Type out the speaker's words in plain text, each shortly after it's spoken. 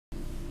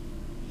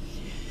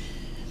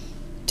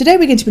Today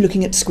we're going to be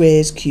looking at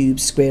squares,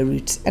 cubes, square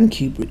roots and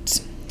cube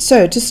roots.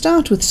 So to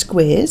start with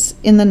squares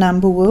in the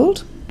number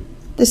world,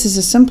 this is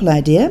a simple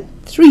idea.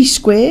 3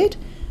 squared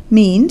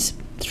means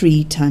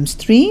 3 times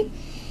 3,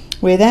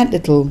 where that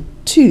little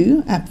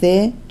 2 up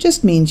there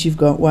just means you've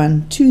got 2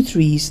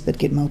 3's that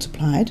get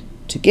multiplied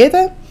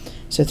together.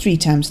 So 3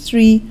 times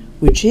 3,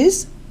 which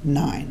is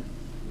 9.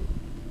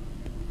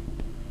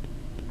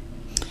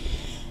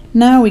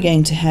 Now we're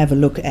going to have a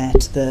look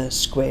at the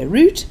square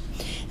root,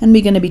 and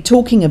we're going to be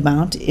talking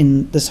about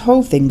in this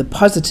whole thing the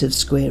positive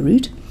square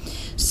root.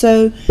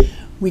 So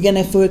we're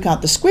going to work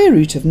out the square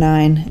root of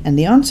 9, and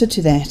the answer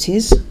to that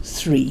is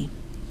 3.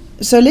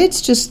 So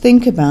let's just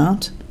think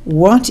about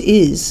what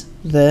is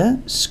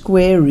the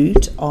square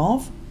root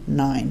of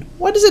 9.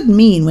 What does it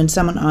mean when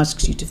someone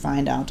asks you to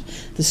find out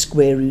the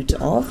square root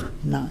of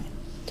 9?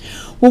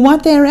 Well,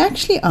 what they're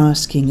actually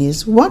asking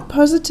is what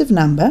positive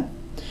number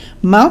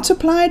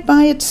multiplied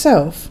by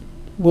itself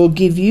will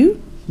give you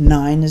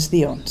 9 as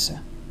the answer.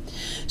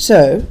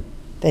 So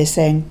they're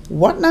saying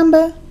what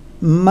number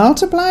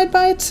multiplied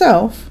by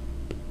itself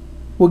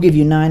will give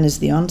you 9 as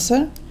the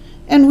answer,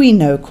 and we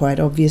know quite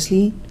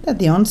obviously that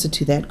the answer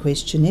to that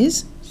question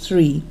is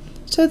 3.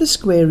 So the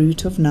square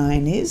root of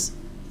 9 is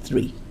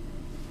 3.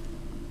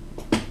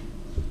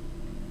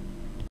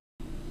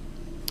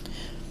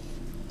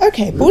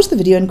 Okay, pause the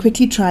video and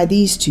quickly try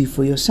these two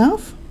for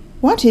yourself.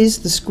 What is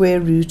the square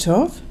root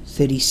of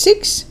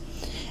 36?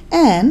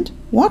 And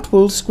what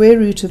will square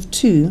root of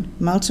 2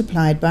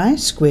 multiplied by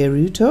square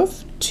root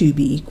of 2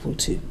 be equal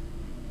to?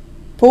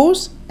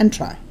 Pause and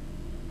try.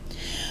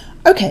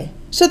 Okay,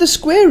 so the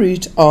square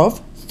root of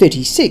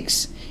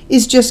 36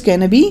 is just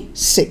going to be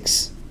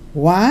 6.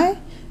 Why?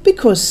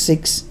 Because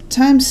 6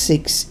 times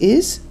 6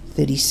 is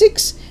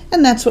 36,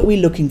 and that's what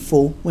we're looking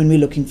for when we're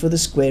looking for the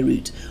square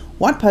root.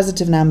 What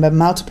positive number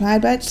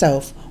multiplied by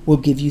itself will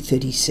give you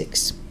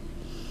 36?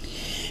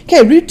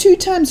 Okay, root 2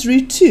 times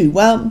root 2.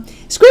 Well,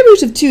 square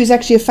root of 2 is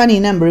actually a funny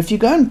number. If you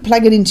go and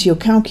plug it into your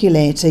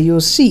calculator, you'll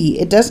see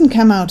it doesn't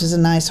come out as a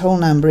nice whole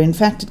number. In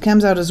fact, it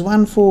comes out as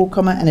 1, 4,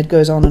 comma, and it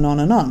goes on and on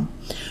and on.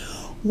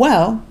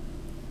 Well,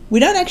 we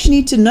don't actually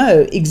need to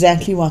know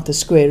exactly what the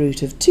square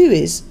root of 2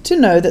 is to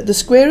know that the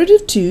square root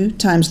of 2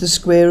 times the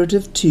square root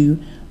of 2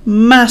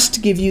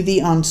 must give you the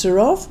answer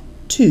of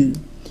 2.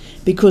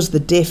 Because the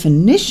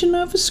definition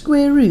of a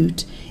square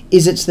root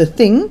is it's the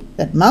thing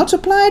that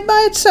multiplied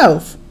by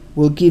itself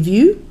will give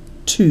you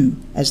 2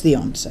 as the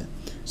answer.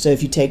 So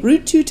if you take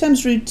root 2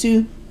 times root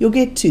 2, you'll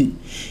get 2.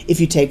 If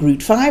you take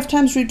root 5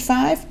 times root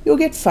 5, you'll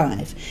get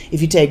 5.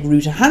 If you take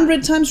root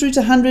 100 times root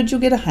 100,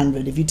 you'll get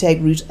 100. If you take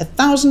root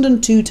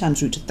 1002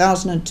 times root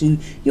 1002,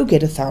 you'll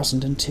get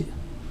 1002.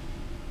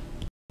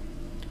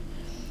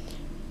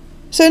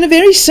 So in a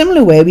very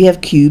similar way, we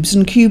have cubes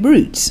and cube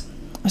roots.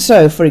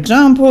 So for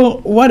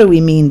example, what do we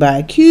mean by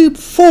a cube?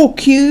 4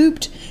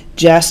 cubed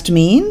just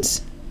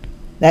means,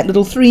 that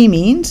little 3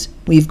 means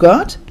we've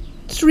got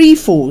 3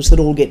 4's that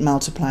all get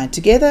multiplied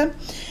together,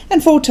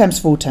 and 4 times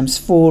 4 times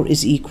 4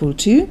 is equal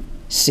to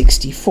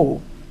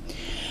 64.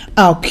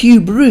 Our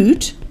cube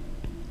root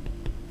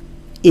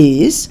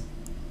is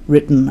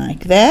written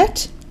like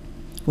that,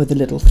 with a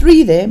little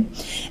 3 there,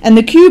 and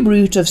the cube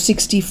root of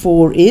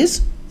 64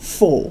 is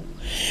 4.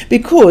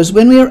 Because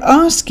when we're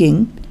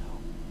asking,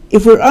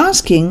 if we're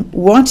asking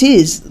what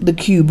is the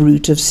cube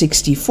root of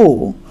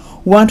 64,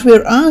 what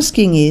we're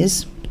asking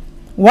is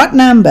what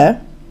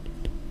number,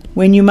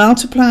 when you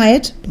multiply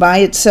it by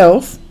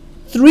itself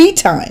 3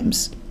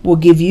 times, will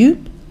give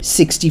you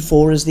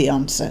 64 as the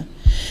answer.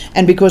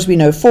 And because we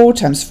know 4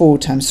 times 4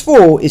 times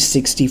 4 is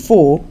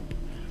 64,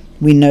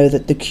 we know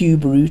that the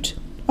cube root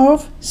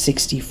of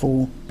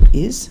 64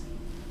 is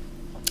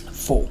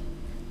 4.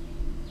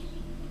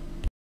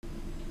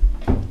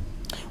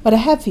 What I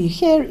have for you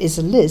here is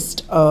a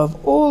list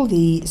of all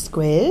the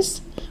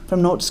squares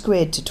from 0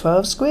 squared to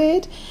 12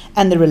 squared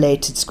and the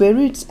related square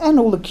roots, and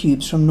all the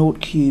cubes from 0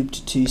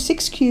 cubed to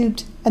 6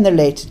 cubed and the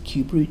related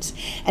cube roots.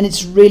 And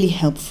it's really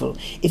helpful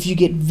if you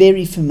get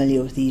very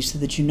familiar with these so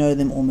that you know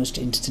them almost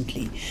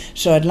instantly.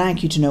 So I'd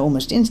like you to know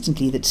almost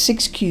instantly that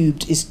 6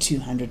 cubed is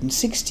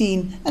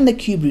 216 and the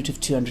cube root of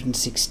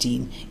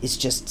 216 is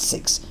just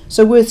 6.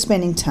 So worth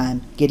spending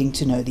time getting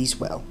to know these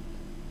well.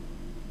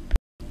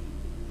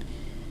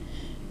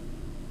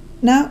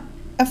 Now,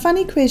 a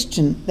funny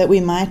question that we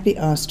might be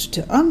asked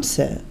to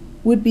answer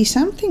would be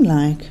something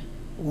like,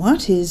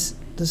 what is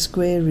the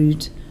square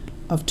root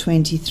of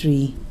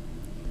 23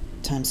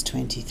 times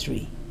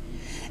 23?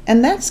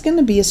 And that's going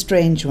to be a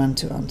strange one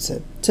to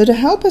answer. So to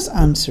help us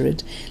answer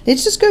it,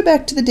 let's just go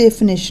back to the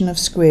definition of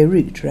square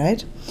root,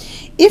 right?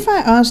 If I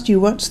asked you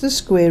what's the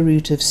square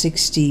root of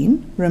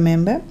 16,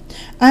 remember,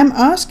 I'm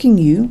asking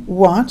you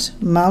what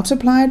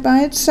multiplied by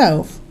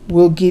itself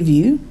will give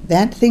you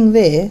that thing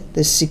there,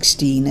 the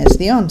 16, as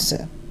the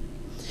answer.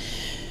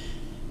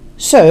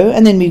 So,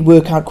 and then we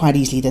work out quite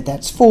easily that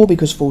that's 4,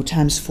 because 4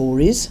 times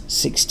 4 is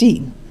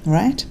 16,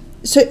 right?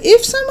 So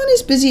if someone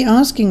is busy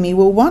asking me,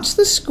 well, what's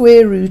the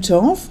square root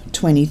of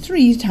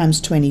 23 times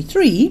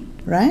 23,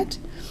 right?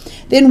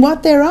 Then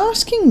what they're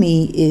asking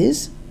me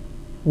is,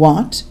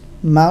 what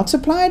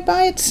multiplied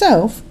by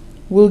itself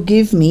will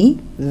give me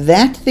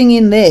that thing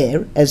in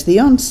there as the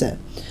answer.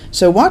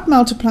 So what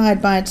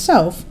multiplied by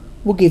itself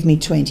will give me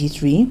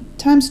 23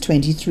 times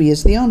 23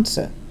 as the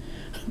answer.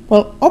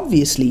 Well,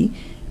 obviously,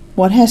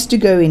 what has to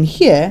go in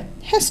here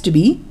has to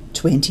be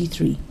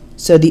 23.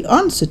 So the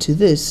answer to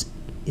this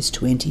is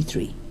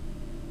 23.